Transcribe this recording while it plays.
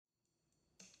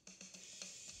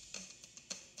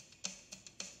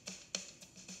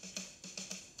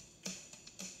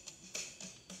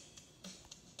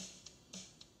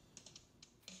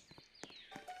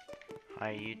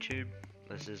Hi YouTube,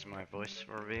 this is my voice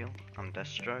reveal. I'm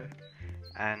Destro,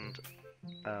 and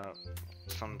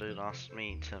some dude asked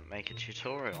me to make a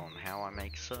tutorial on how I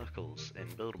make circles in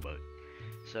Build-A-Boat.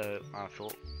 So I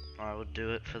thought I would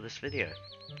do it for this video,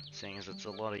 seeing as it's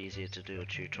a lot easier to do a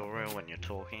tutorial when you're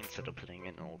talking instead of putting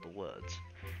in all the words.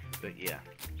 But yeah,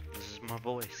 this is my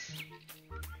voice.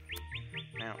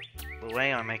 Now, the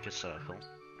way I make a circle,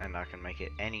 and I can make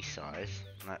it any size,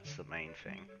 and that's the main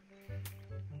thing.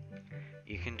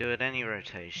 You can do it any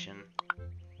rotation.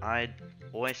 I'd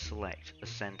always select a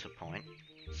center point.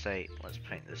 Say, let's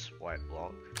paint this white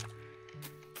block.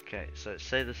 Okay, so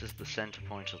say this is the center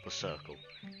point of the circle.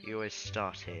 You always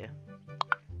start here.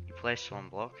 You place one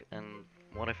block, and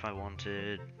what if I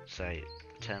wanted, say,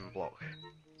 10 block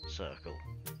circle?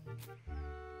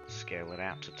 Scale it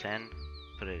out to 10,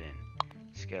 put it in.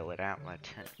 Scale it out by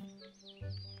 10.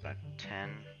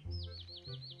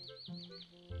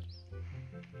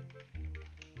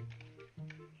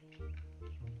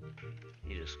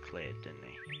 He just cleared, didn't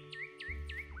he?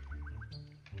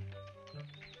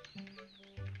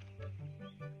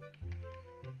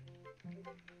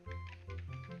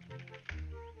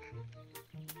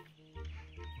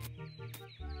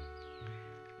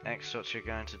 Next, what you're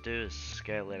going to do is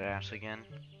scale it out again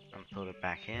and put it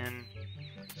back in.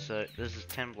 So this is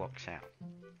 10 blocks out.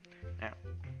 Now,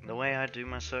 the way I do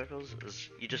my circles is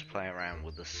you just play around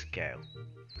with the scale.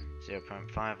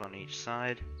 0.5 on each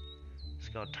side. It's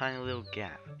got a tiny little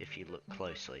gap if you look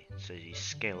closely. So you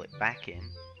scale it back in,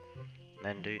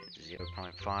 then do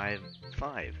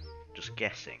 0.55, just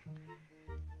guessing.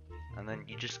 And then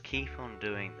you just keep on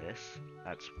doing this.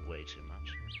 That's way too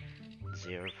much.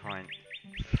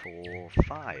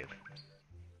 0.45.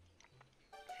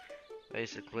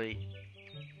 Basically,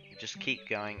 you just keep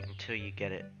going until you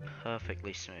get it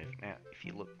perfectly smooth. Now, if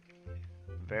you look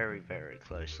very, very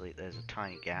closely, there's a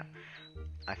tiny gap.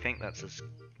 I think that's as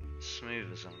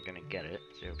smooth as I'm going to get it,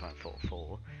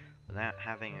 0.44, without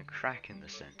having a crack in the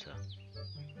center.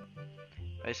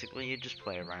 Basically, you just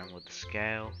play around with the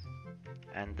scale,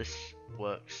 and this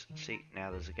works. See,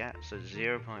 now there's a gap, so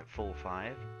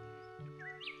 0.45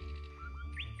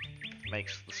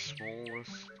 makes the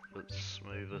smallest but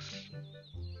smoothest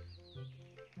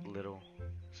little.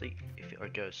 See, if I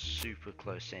go super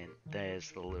close in,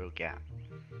 there's the little gap,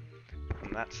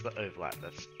 and that's the overlap.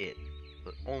 That's it.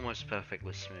 But almost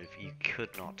perfectly smooth. You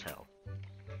could not tell.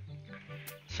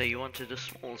 So you wanted a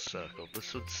small circle.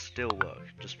 This would still work.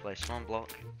 Just place one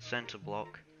block, center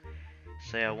block.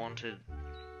 Say I wanted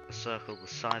a circle the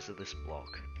size of this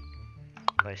block.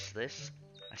 Place this.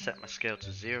 I set my scale to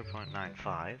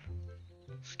 0.95.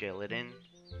 Scale it in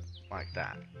like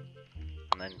that.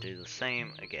 And then do the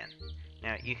same again.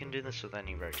 Now you can do this with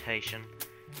any rotation,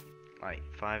 like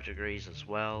 5 degrees as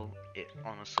well. It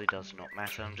honestly does not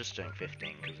matter. I'm just doing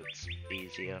 15 because it's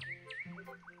easier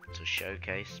to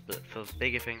showcase. But for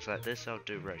bigger things like this, I'll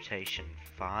do rotation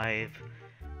 5.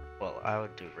 Well, I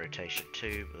would do rotation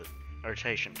 2, but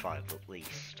rotation 5 at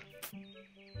least.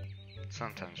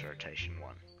 Sometimes rotation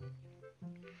 1.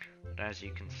 But as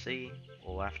you can see,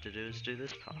 all I have to do is do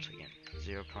this part again.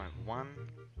 0.1.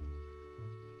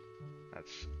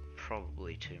 That's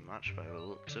probably too much by the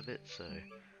looks of it, so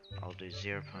I'll do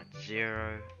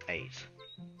 0.08.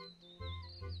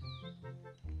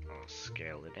 I'll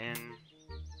scale it in,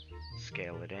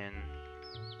 scale it in.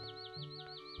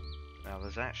 Now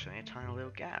there's actually a tiny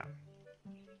little gap.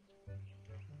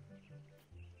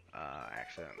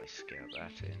 Accidentally scaled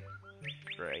that in.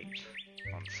 Great.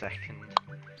 1 second.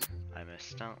 I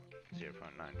messed up.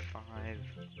 0.95.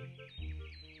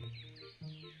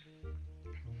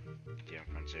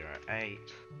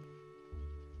 0.08.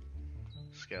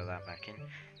 Scale that back in.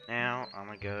 Now I'm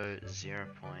gonna go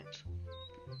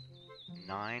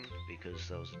 0.9 because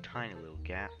there was a tiny little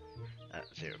gap at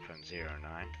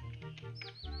 0.09.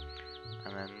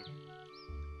 And then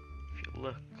if you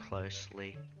look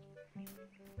closely,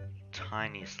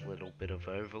 tiniest little bit of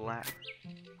overlap,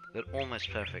 but almost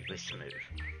perfectly smooth.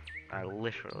 I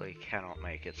literally cannot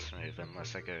make it smooth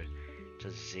unless I go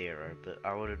to 0, but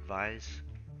I would advise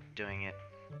doing it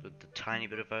with the tiny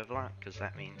bit of overlap, because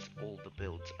that means all the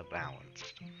builds are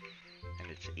balanced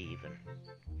and it's even.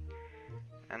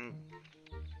 And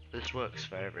this works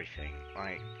for everything.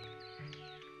 Like,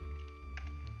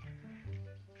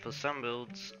 for some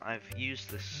builds, I've used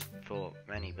this for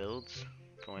many builds.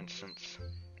 For instance,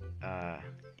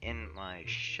 in my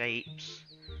shapes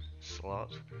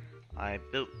slot, I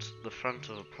built the front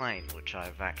of a plane, which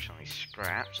I've actually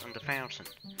scrapped, and a fountain.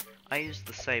 I used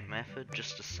the same method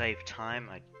just to save time.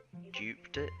 I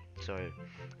duped it. So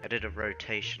I did a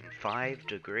rotation 5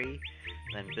 degree,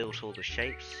 then built all the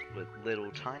shapes with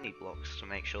little tiny blocks to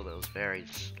make sure there was very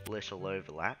little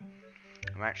overlap.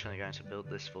 I'm actually going to build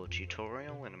this for a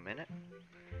tutorial in a minute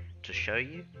to show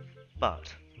you,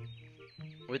 but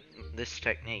with this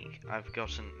technique I've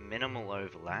gotten minimal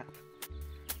overlap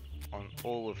on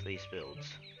all of these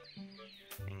builds,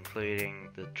 including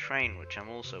the train, which I'm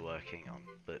also working on,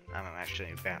 but I'm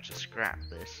actually about to scrap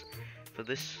this. For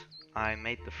this, I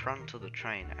made the front of the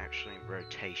train actually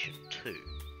rotation 2,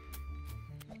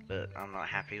 but I'm not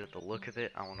happy with the look of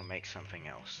it. I want to make something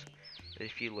else. But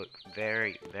if you look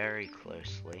very, very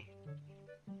closely,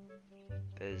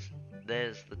 there's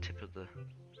the tip of the...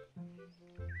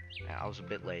 Now, I was a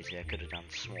bit lazy, I could have done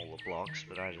smaller blocks,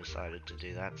 but I decided to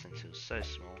do that since it was so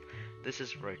small. This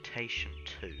is rotation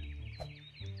 2.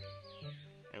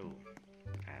 Ooh,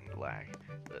 and lag.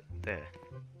 But there.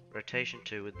 Rotation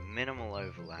 2 with minimal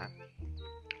overlap.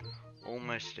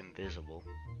 Almost invisible.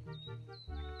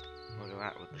 Look at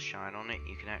that with the shine on it,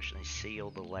 you can actually see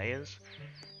all the layers.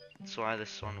 That's why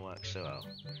this one works so well.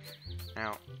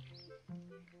 Now,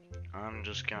 I'm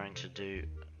just going to do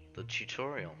the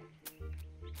tutorial.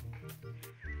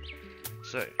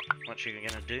 So, what you're going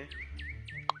to do,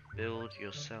 build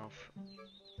yourself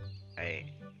a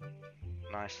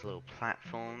nice little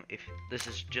platform. If this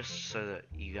is just so that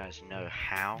you guys know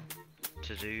how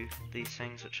to do these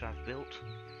things which I've built.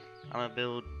 I'm going to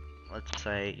build, let's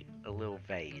say, a little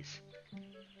vase.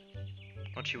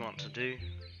 What you want to do,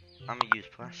 I'm going to use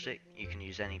plastic, you can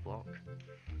use any block.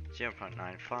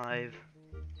 0.95,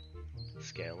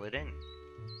 scale it in.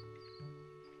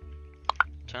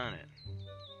 Turn it.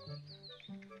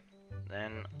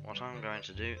 Then what I'm going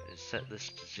to do is set this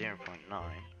to 0.9,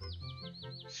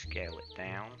 scale it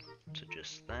down to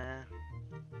just there,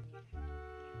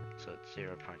 so it's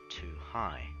 0.2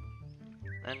 high.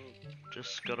 Then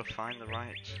just gotta find the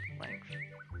right length.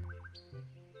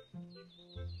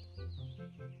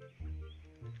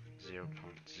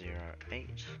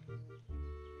 0.08.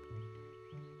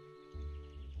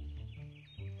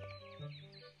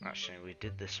 Actually, we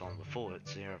did this one before,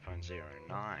 it's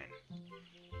 0.09.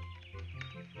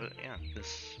 But yeah,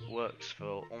 this works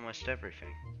for almost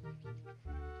everything.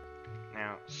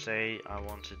 Now, say I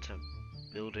wanted to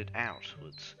build it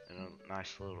outwards in a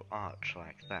nice little arch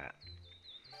like that.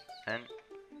 And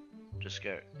just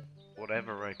go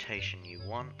whatever rotation you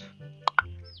want.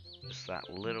 Just that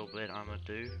little bit I'm gonna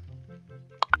do.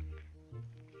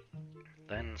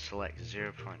 Then select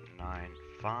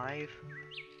 0.95.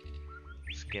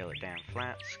 Scale it down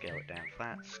flat, scale it down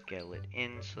flat, scale it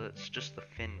in so it's just the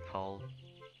fin pole.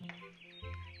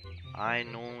 I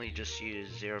normally just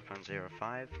use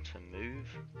 0.05 to move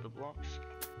the blocks.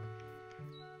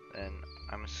 Then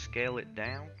I'm going to scale it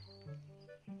down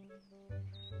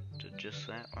to just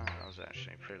that. Wow, I was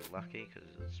actually pretty lucky because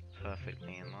it's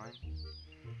perfectly in line.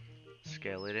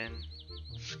 Scale it in,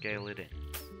 scale it in.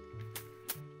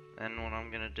 Then what I'm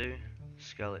going to do,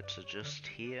 scale it to just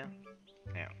here.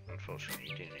 Now, unfortunately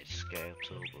you do need a scale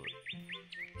tool,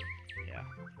 but yeah.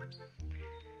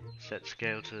 Set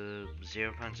scale to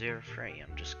 0.03,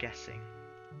 I'm just guessing.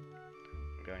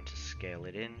 I'm going to scale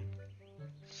it in,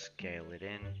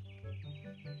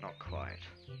 not quite.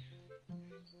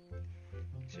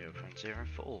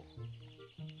 0.04.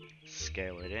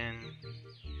 Scale it in,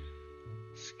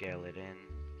 scale it in.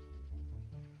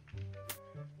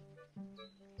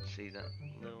 See that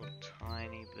little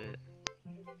tiny bit?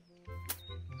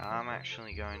 I'm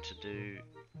actually going to do,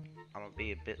 I'm gonna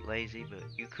be a bit lazy, but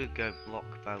you could go block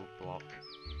by block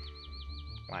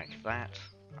like that.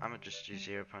 I'm gonna just do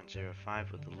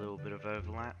 0.05 with a little bit of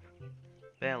overlap.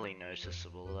 Barely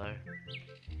noticeable though.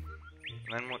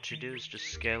 And then what you do is just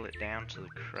scale it down to the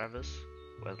crevice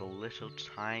where the little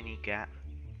tiny gap,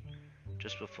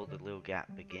 just before the little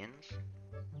gap begins.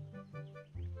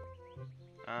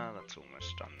 That's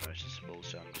almost unnoticeable,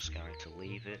 so I'm just going to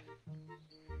leave it.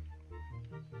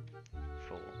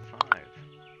 4, 5.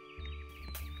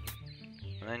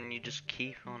 And then you just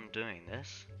keep on doing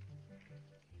this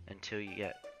until you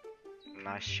get a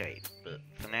nice shape. But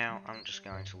for now, I'm just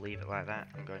going to leave it like that.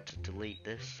 I'm going to delete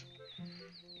this.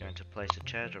 I'm going to place a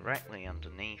chair directly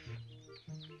underneath.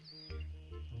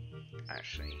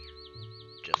 Actually,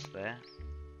 just there.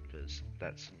 Because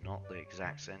that's not the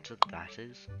exact center, that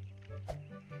is.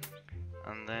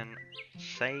 And then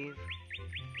save.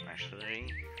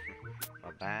 Actually,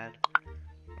 my bad.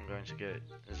 I'm going to go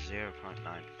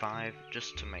 0.95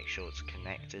 just to make sure it's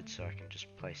connected, so I can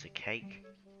just place a cake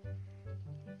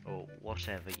or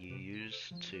whatever you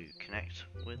use to connect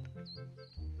with.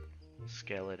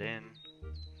 Scale it in,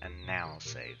 and now I'll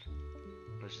save.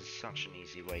 This is such an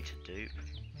easy way to dupe.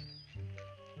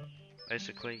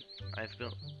 Basically, I've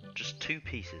built just 2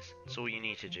 pieces. That's all you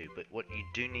need to do. But what you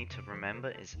do need to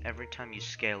remember is every time you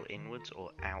scale inwards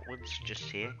or outwards, just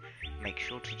here, make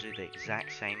sure to do the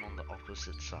exact same on the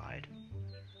opposite side.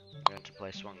 I'm going to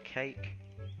place 1 cake,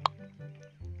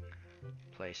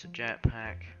 place a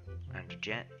jetpack, and a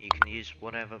jet. You can use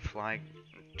whatever fly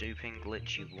duping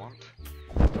glitch you want,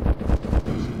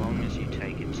 as long as you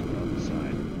take it to the other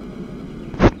side.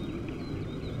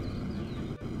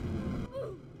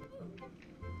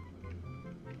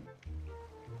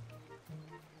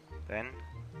 Then,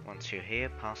 once you're here,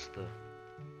 past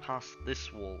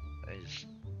this wall is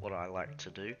what I like to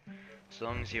do. As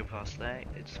long as you're past there,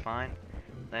 it's fine.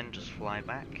 Then just fly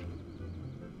back.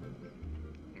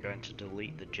 I'm going to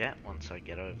delete the jet once I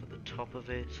get over the top of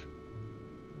it.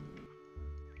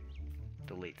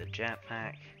 Delete the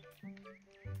jetpack.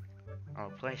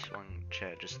 I'll place 1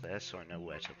 chair just there so I know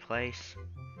where to place.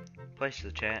 Place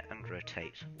the chair and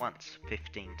rotate once,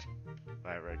 15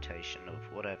 by rotation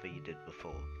of whatever you did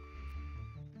before.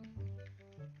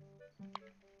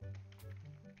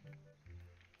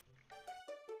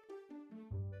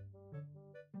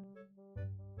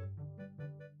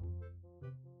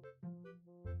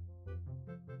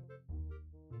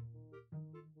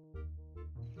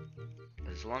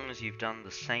 As long as you've done the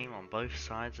same on both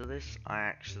sides of this, I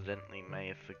accidentally may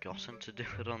have forgotten to do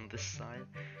it on this side,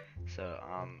 so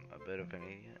I'm a bit of an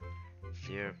idiot.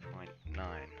 0.9,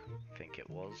 I think it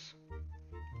was.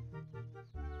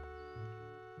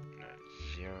 No,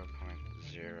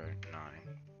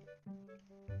 0.09.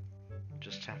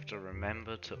 Just have to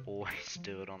remember to always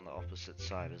do it on the opposite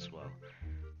side as well.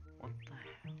 What the hell?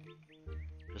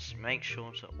 Just make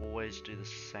sure to always do the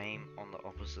same on the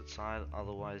opposite side,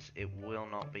 otherwise it will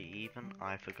not be even.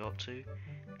 I forgot to,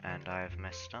 and I have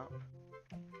messed up.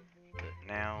 But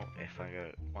now, if I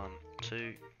go 1,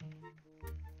 2,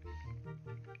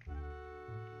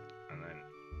 and then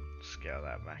scale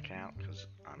that back out, because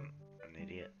I'm an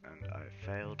idiot and I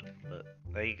failed, but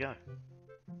there you go.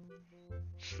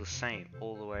 It's the same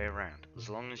all the way around. As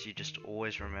long as you just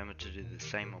always remember to do the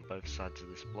same on both sides of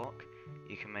this block,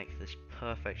 you can make this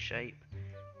perfect shape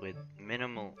with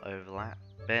minimal overlap,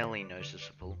 barely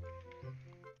noticeable,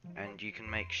 and you can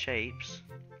make shapes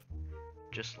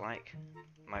just like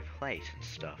my plate and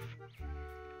stuff,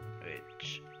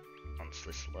 which once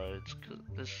this loads,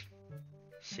 because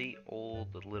see all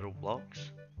the little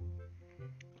blocks?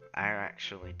 I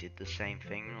actually did the same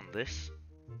thing on this.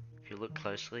 If you look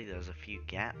closely, there's a few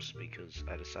gaps because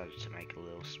I decided to make it a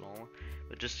little smaller.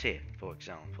 But just here, for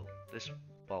example, this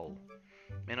bowl.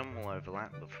 Minimal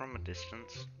overlap, but from a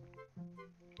distance,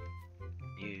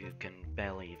 you can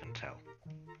barely even tell.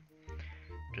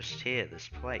 Just here, this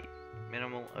plate.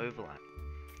 Minimal overlap.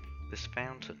 This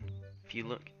fountain. If you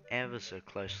look ever so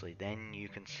closely, then you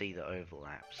can see the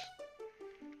overlaps.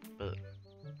 But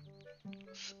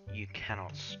you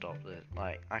cannot stop it.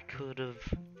 Like, I could have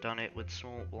done it with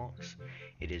small blocks.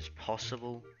 It is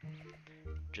possible.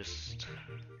 Just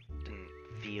didn't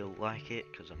feel like it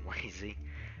because I'm lazy.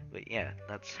 But yeah,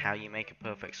 that's how you make a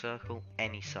perfect circle,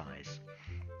 any size.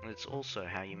 And it's also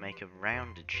how you make a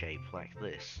rounded shape like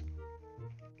this.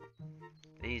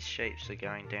 These shapes are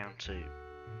going down to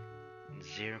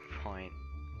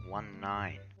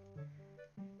 0.19.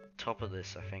 Top of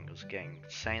this I think was getting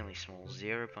insanely small,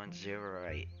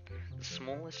 0.08. The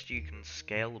smallest you can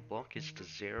scale a block is to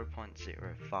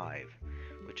 0.05,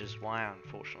 which is why I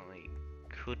unfortunately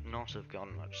could not have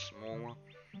gone much smaller,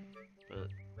 but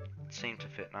it seemed to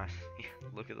fit nice.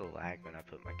 Look at the lag when I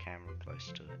put my camera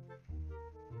close to it.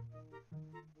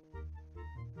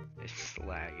 It's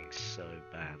lagging so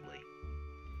badly.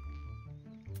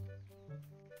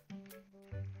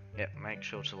 Yep, make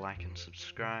sure to like and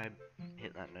subscribe,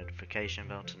 hit that notification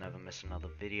bell to never miss another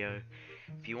video.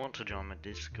 If you want to join my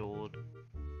Discord,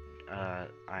 I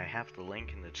have the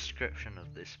link in the description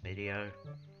of this video.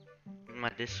 In my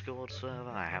Discord server,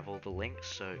 I have all the links,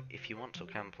 so if you want to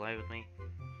come play with me,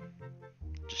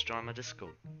 just join my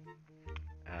Discord.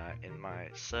 In my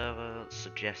server,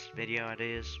 suggest video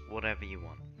ideas, whatever you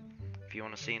want. If you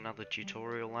want to see another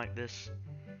tutorial like this,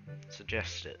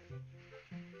 suggest it.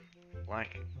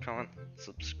 Like, comment,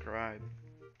 subscribe,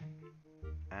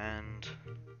 and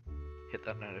hit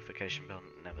that notification bell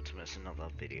never to miss another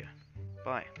video.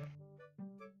 Bye.